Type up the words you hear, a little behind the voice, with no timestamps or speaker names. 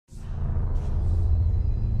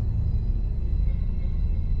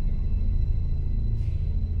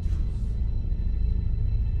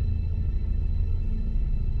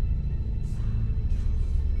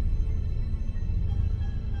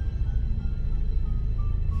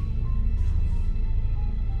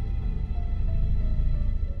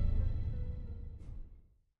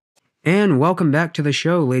And welcome back to the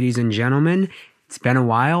show, ladies and gentlemen. It's been a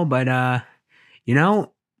while, but you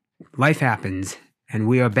know, life happens. And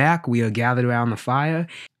we are back. We are gathered around the fire.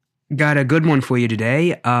 Got a good one for you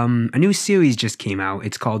today. A new series just came out.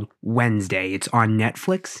 It's called Wednesday. It's on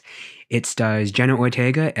Netflix. It stars Jenna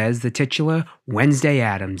Ortega as the titular Wednesday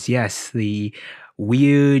Addams. Yes, the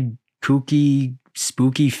weird, kooky,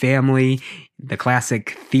 spooky family, the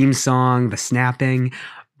classic theme song, the snapping.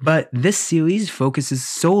 But this series focuses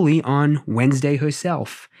solely on Wednesday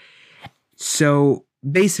herself. So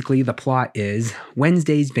basically, the plot is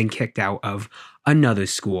Wednesday's been kicked out of another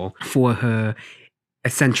school for her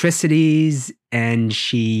eccentricities, and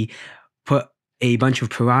she put a bunch of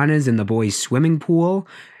piranhas in the boys' swimming pool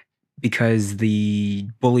because the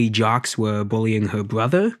bully jocks were bullying her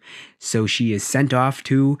brother. So she is sent off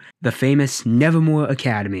to the famous Nevermore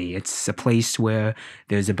Academy. It's a place where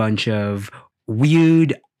there's a bunch of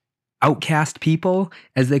weird outcast people,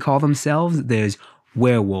 as they call themselves. There's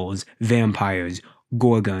werewolves, vampires,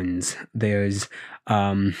 gorgons, there's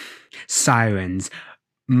sirens,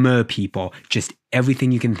 mer people, just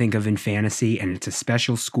everything you can think of in fantasy. And it's a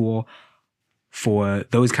special school for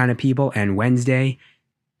those kind of people. And Wednesday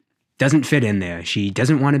doesn't fit in there. She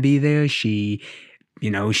doesn't want to be there. She's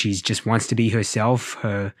just wants to be herself,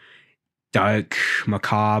 her dark,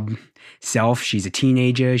 macabre self. She's a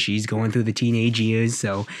teenager. She's going through the teenage years.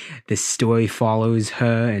 So this story follows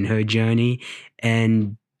her and her journey.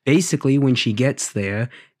 And basically, when she gets there,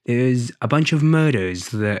 there's a bunch of murders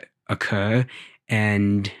that occur.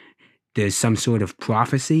 And there's some sort of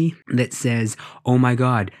prophecy that says, oh my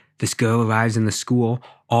God, this girl arrives in the school,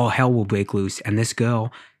 all hell will break loose. And this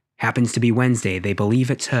girl happens to be Wednesday. They believe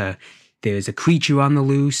it's her. There's a creature on the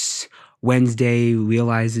loose. Wednesday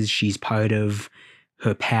realizes she's part of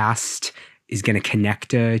her past, is going to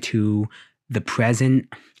connect her to the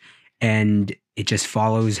present, and it just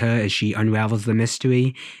follows her as she unravels the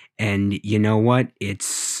mystery. And you know what?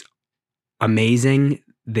 It's amazing.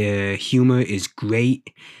 The humor is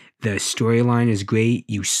great. The storyline is great.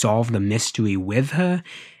 You solve the mystery with her,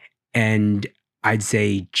 and I'd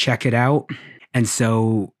say check it out. And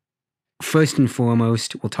so, first and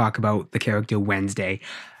foremost, we'll talk about the character Wednesday.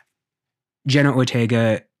 Jenna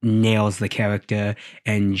Ortega nails the character,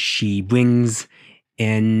 and she brings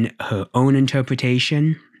in her own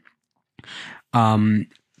interpretation.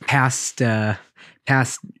 Past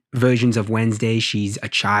versions of Wednesday, she's a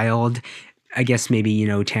child. I guess maybe,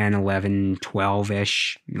 10, 11,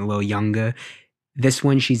 12-ish, a little younger. This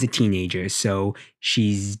one, she's a teenager, so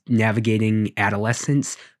she's navigating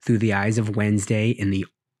adolescence through the eyes of Wednesday in the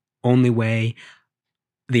only way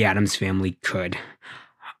the Addams family could.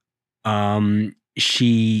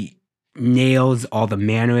 She nails all the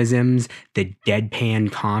mannerisms, the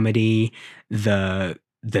deadpan comedy, the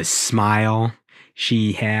smile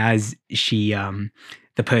she has. The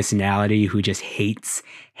personality who just hates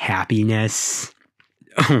happiness.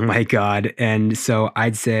 Oh my God. And so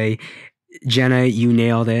I'd say, Jenna, you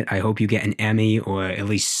nailed it. I hope you get an Emmy or at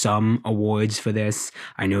least some awards for this.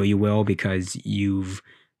 I know you will, because you've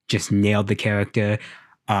just nailed the character.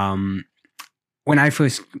 When I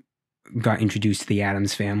first got introduced to the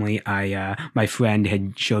Addams family, my friend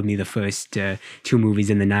had showed me the first two movies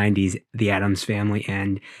in the 90s, The Addams Family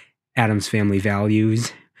and Addams Family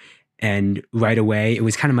Values. And right away, it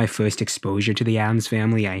was kind of my first exposure to the Addams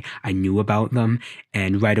family. I knew about them,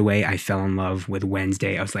 and right away I fell in love with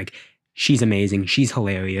Wednesday. I was like, she's amazing. She's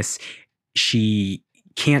hilarious. She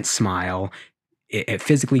can't smile. It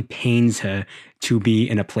physically pains her to be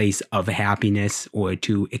in a place of happiness or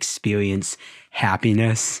to experience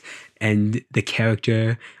happiness. And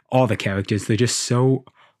all the characters, they're just so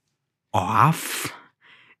off.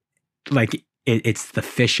 Like, it's the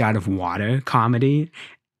fish out of water comedy,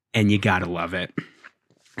 and you gotta love it.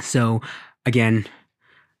 So, again,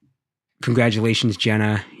 congratulations,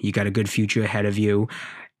 Jenna. You got a good future ahead of you.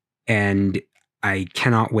 And I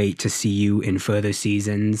cannot wait to see you in further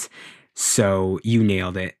seasons. So you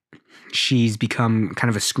nailed it. She's become kind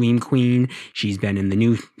of a Scream queen. She's been in the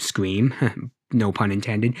new Scream, no pun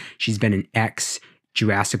intended. She's been in X,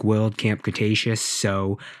 Jurassic World, Camp Cretaceous.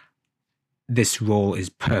 So this role is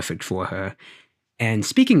perfect for her. And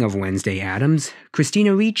speaking of Wednesday Addams,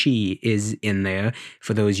 Christina Ricci is in there.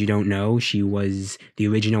 For those you don't know, she was the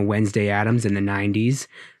original Wednesday Addams in the 90s.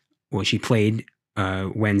 Well, she played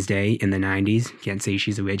Wednesday in the 90s. Can't say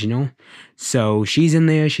she's original. So she's in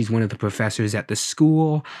there. She's one of the professors at the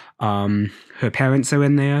school. Her parents are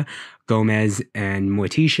in there. Gomez and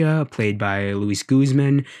Morticia, played by Luis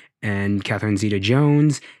Guzman and Catherine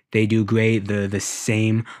Zeta-Jones. They do great. They're the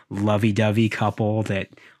same lovey-dovey couple that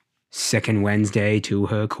sicken Wednesday to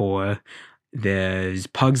her core. There's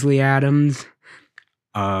Pugsley Adams.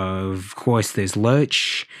 Of course, there's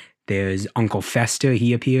Lurch. There's Uncle Fester.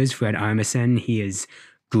 He appears, Fred Armisen. He is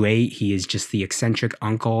great. He is just the eccentric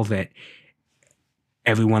uncle that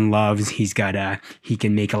everyone loves. He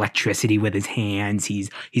can make electricity with his hands.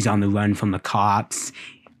 He's on the run from the cops.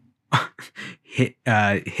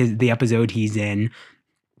 The episode he's in,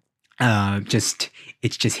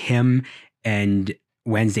 it's just him and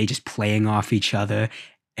Wednesday just playing off each other,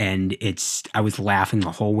 and I was laughing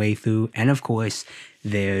the whole way through. And of course,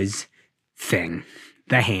 there's Thing,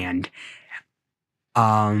 the Hand.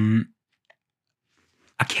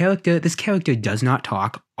 This character does not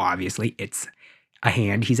talk, obviously. It's a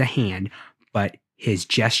hand. He's a hand, but his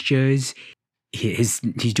gestures, he's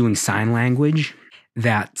doing sign language.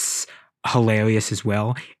 That's hilarious as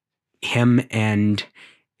well.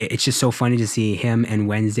 It's just so funny to see him and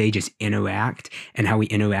Wednesday just interact, and how he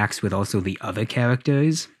interacts with also the other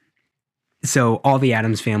characters. So all the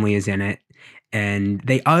Addams family is in it, and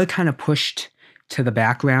they are kind of pushed to the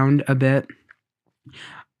background a bit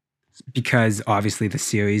because obviously the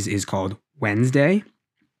series is called Wednesday,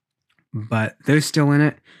 but they're still in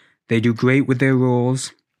it. They do great with their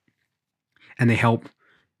roles, and they help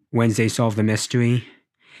Wednesday solve the mystery.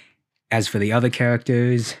 As for the other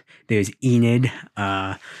characters, there's Enid.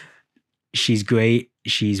 She's great.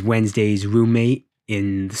 She's Wednesday's roommate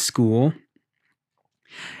in the school.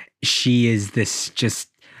 She is this just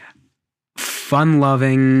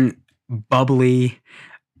fun-loving, bubbly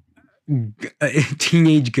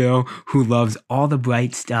teenage girl who loves all the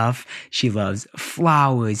bright stuff. She loves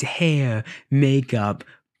flowers, hair, makeup,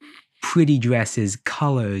 pretty dresses,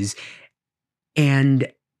 colors,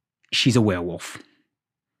 and she's a werewolf.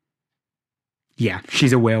 Yeah,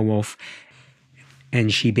 she's a werewolf.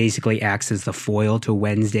 And she basically acts as the foil to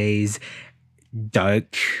Wednesday's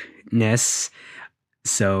darkness.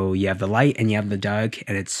 So you have the light and you have the dark,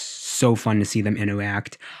 and it's so fun to see them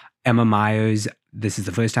interact. Emma Myers, this is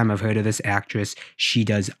the first time I've heard of this actress. She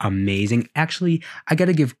does amazing. Actually, I got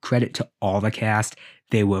to give credit to all the cast.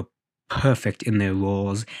 They were perfect in their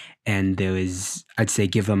roles, and I'd say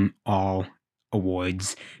give them all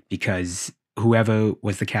awards, because whoever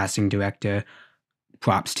was the casting director,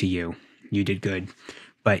 props to you. You did good.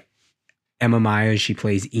 But Emma Myers, she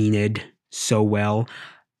plays Enid so well.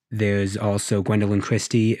 There's also Gwendolyn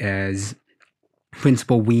Christie as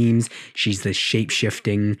Principal Weems. She's the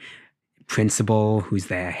shape-shifting principal who's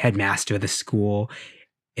the headmaster of the school.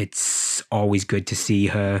 It's always good to see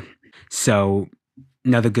her. So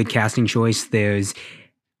another good casting choice, there's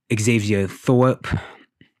Xavier Thorpe.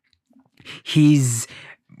 He's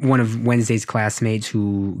one of Wednesday's classmates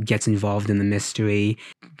who gets involved in the mystery.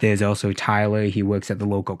 There's also Tyler. He works at the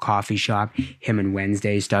local coffee shop. Him and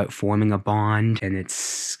Wednesday start forming a bond, and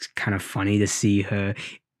it's kind of funny to see her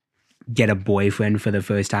get a boyfriend for the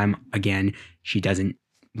first time. Again, she doesn't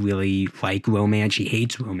really like romance. She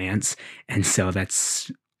hates romance, and so that's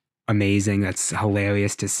amazing. That's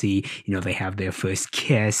hilarious to see. They have their first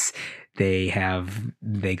kiss. They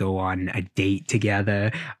go on a date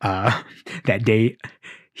together. That date,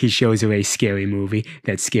 he shows her a scary movie.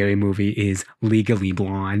 That scary movie is Legally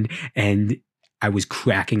Blonde. And I was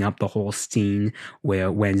cracking up the whole scene where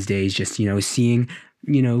Wednesday's just, seeing,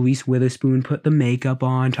 Reese Witherspoon put the makeup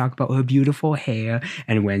on, talk about her beautiful hair.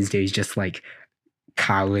 And Wednesday's just like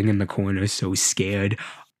cowering in the corner, so scared.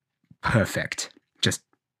 Perfect. Just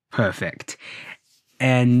perfect.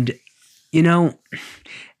 And,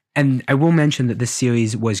 and I will mention that this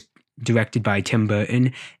series was directed by Tim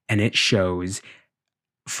Burton, and it shows.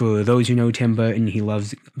 For those who know Tim Burton, he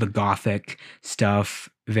loves the Gothic stuff,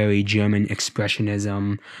 very German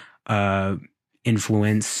expressionism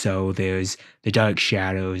influence. So there's the dark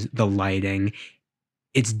shadows, the lighting.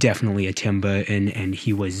 It's definitely a Tim Burton, and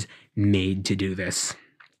he was made to do this.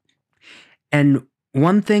 And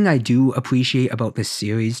one thing I do appreciate about this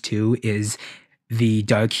series too is the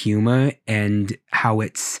dark humor and how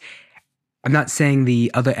I'm not saying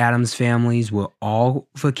the other Addams families were all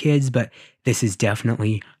for kids, but this is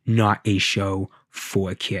definitely not a show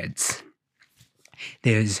for kids.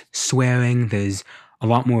 There's swearing, there's a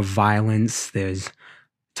lot more violence, there's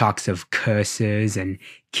talks of curses and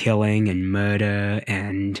killing and murder,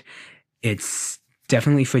 and it's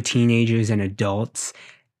definitely for teenagers and adults,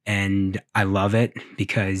 and I love it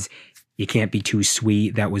because you can't be too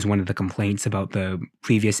sweet. That was one of the complaints about the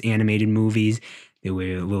previous animated movies. They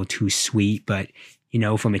were a little too sweet, but,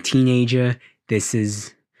 from a teenager,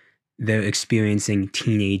 they're experiencing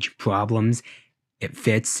teenage problems. It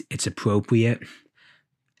fits, it's appropriate.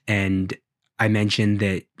 And I mentioned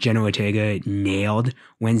that Jenna Ortega nailed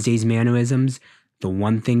Wednesday's mannerisms. The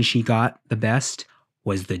one thing she got the best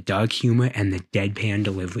was the dark humor and the deadpan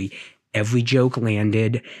delivery. Every joke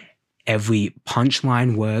landed, every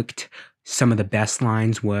punchline worked. Some of the best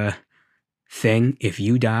lines were, "Thing, if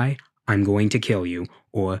you die, I'm going to kill you,"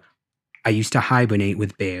 or "I used to hibernate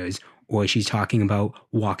with bears," or she's talking about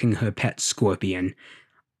walking her pet scorpion.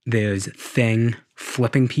 There's Thing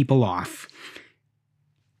flipping people off.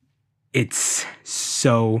 It's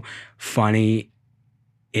so funny.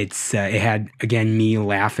 It had, again, me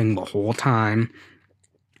laughing the whole time.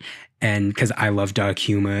 And because I love dark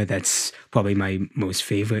humor, that's probably my most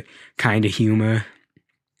favorite kind of humor.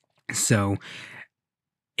 So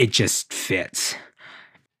it just fits.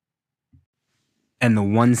 And the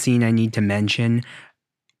one scene I need to mention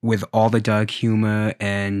with all the dark humor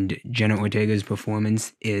and Jenna Ortega's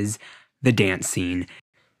performance is the dance scene.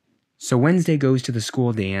 So Wednesday goes to the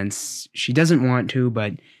school dance. She doesn't want to,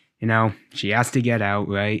 but, she has to get out,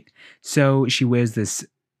 right? So she wears this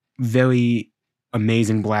very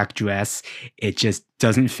amazing black dress. It just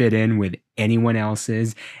doesn't fit in with anyone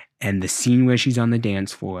else's. And the scene where she's on the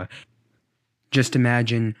dance floor, just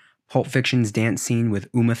imagine Pulp Fiction's dance scene with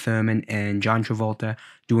Uma Thurman and John Travolta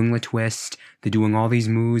doing the twist. They're doing all these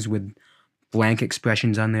moves with blank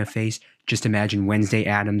expressions on their face. Just imagine Wednesday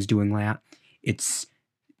Addams doing that. It's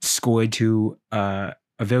scored to a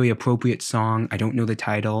very appropriate song. I don't know the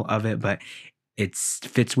title of it, but it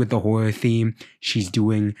fits with the horror theme. She's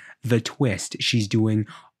doing the twist. She's doing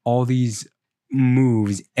all these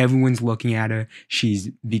moves. Everyone's looking at her. She's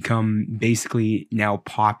become basically now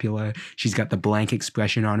popular. She's got the blank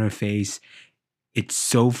expression on her face. It's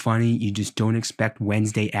so funny. You just don't expect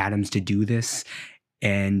Wednesday Addams to do this.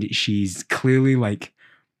 And she's clearly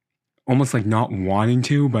almost not wanting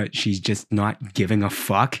to, but she's just not giving a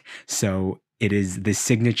fuck. So it is the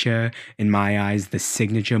signature, in my eyes, the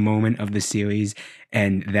signature moment of the series.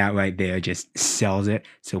 And that right there just sells it.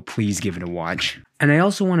 So please give it a watch. And I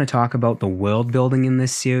also want to talk about the world building in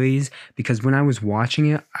this series, because when I was watching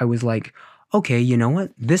it, I was like, okay, you know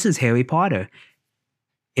what? This is Harry Potter.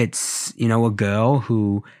 It's, a girl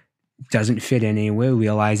who doesn't fit in anywhere,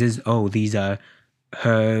 realizes, oh, these are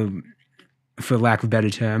her, for lack of a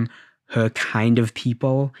better term, her kind of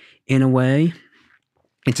people in a way.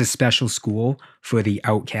 It's a special school for the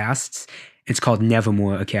outcasts. It's called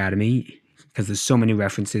Nevermore Academy because there's so many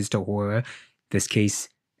references to horror. This case,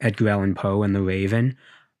 Edgar Allan Poe and The Raven.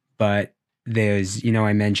 But there's,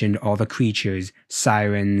 I mentioned all the creatures,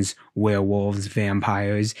 sirens, werewolves,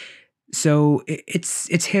 vampires. So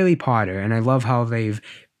it's Harry Potter, and I love how they've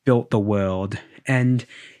built the world. And,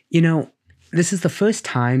 this is the first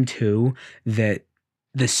time, too, that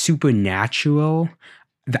the supernatural,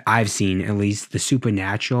 that I've seen at least, the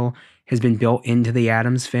supernatural has been built into the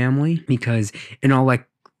Addams family, because in all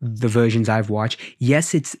the versions I've watched,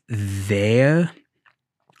 yes, it's there,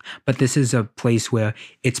 but this is a place where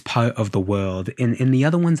it's part of the world. In the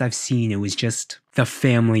other ones I've seen, it was just the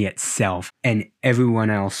family itself and everyone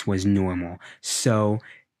else was normal. So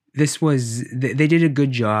they did a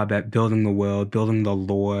good job at building the world, building the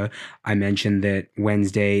lore. I mentioned that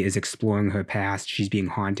Wednesday is exploring her past. She's being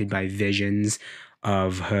haunted by visions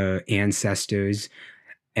of her ancestors,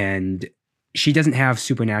 and she doesn't have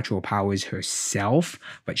supernatural powers herself,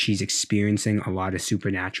 but she's experiencing a lot of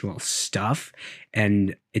supernatural stuff,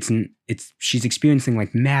 and she's experiencing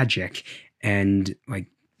magic and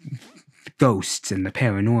ghosts and the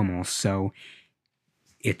paranormal. So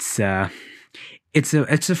it's a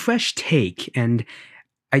fresh take, and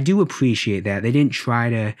I do appreciate that. They didn't try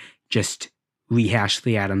to just rehash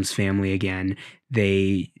the Addams family again.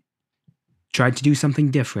 They tried to do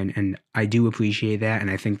something different, and I do appreciate that,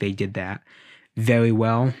 and I think they did that very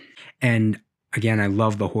well. And again, I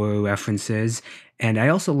love the horror references, and I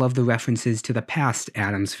also love the references to the past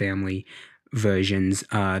Addams family versions.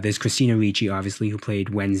 There's Christina Ricci, obviously, who played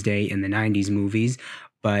Wednesday in the 90s movies,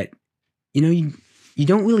 but you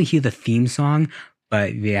don't really hear the theme song,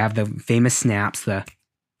 but they have the famous snaps,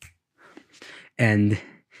 and a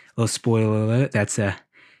little spoiler alert, that's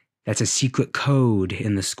a secret code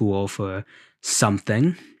in the school for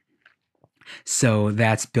something. So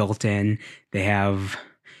that's built in. They have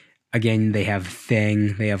Thing,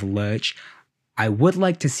 they have Lurch. I would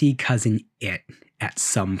like to see Cousin It at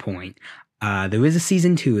some point. There is a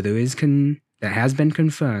season 2. That has been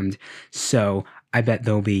confirmed. So I bet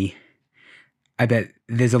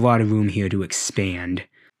there's a lot of room here to expand.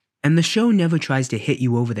 And the show never tries to hit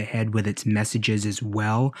you over the head with its messages as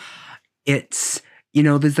well. It's,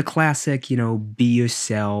 there's the classic, be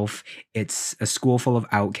yourself. It's a school full of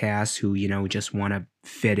outcasts who, just want to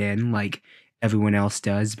fit in like everyone else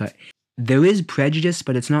does. But there is prejudice,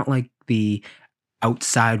 but it's not like the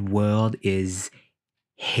outside world is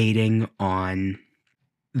hating on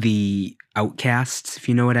the outcasts, if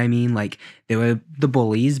you know what I mean. Like, there were the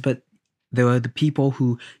bullies, but there are the people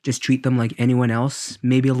who just treat them like anyone else,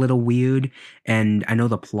 maybe a little weird. And I know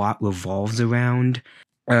the plot revolves around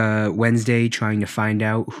Wednesday trying to find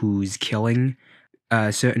out who's killing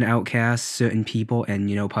certain outcasts, certain people. And,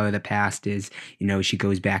 part of the past is, she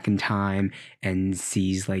goes back in time and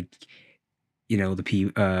sees, like,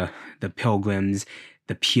 the pilgrims,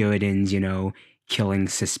 the Puritans, killing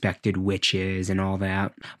suspected witches and all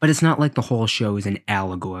that. But it's not like the whole show is an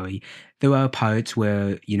allegory. There are parts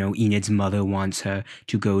where, Enid's mother wants her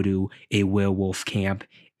to go to a werewolf camp.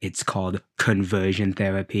 It's called conversion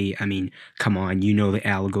therapy. I mean, come on, you know the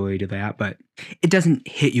allegory to that, but it doesn't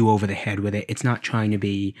hit you over the head with it. It's not trying to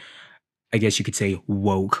be, I guess you could say,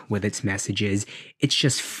 woke with its messages. It's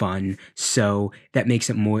just fun, so that makes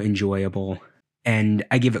it more enjoyable. And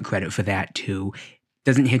I give it credit for that too.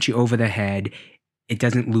 Doesn't hit you over the head. It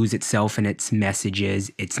doesn't lose itself in its messages.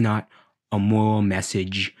 It's not a moral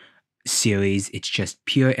message series. It's just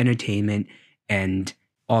pure entertainment, and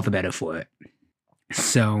all the better for it.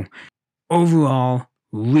 So, overall,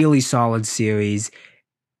 really solid series.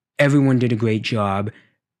 Everyone did a great job.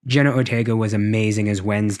 Jenna Ortega was amazing as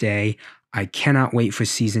Wednesday. I cannot wait for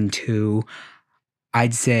season 2.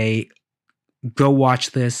 I'd say go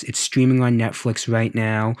watch this. It's streaming on Netflix right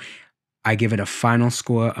now. I give it a final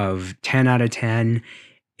score of 10 out of 10.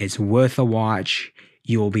 It's worth a watch.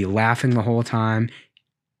 You will be laughing the whole time,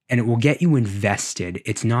 and it will get you invested.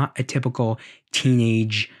 It's not a typical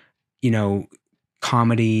teenage,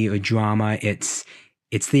 comedy or drama. It's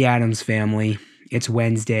the Addams Family. It's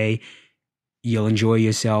Wednesday. You'll enjoy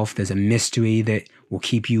yourself. There's a mystery that will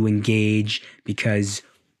keep you engaged because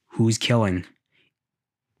who's killing?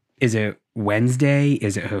 Is it Wednesday?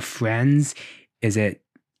 Is it her friends? Is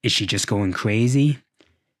she just going crazy?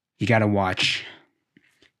 You gotta watch.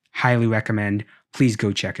 Highly recommend. Please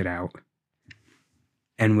go check it out.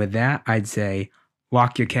 And with that, I'd say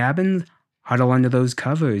lock your cabins, huddle under those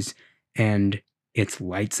covers, and it's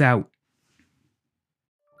lights out.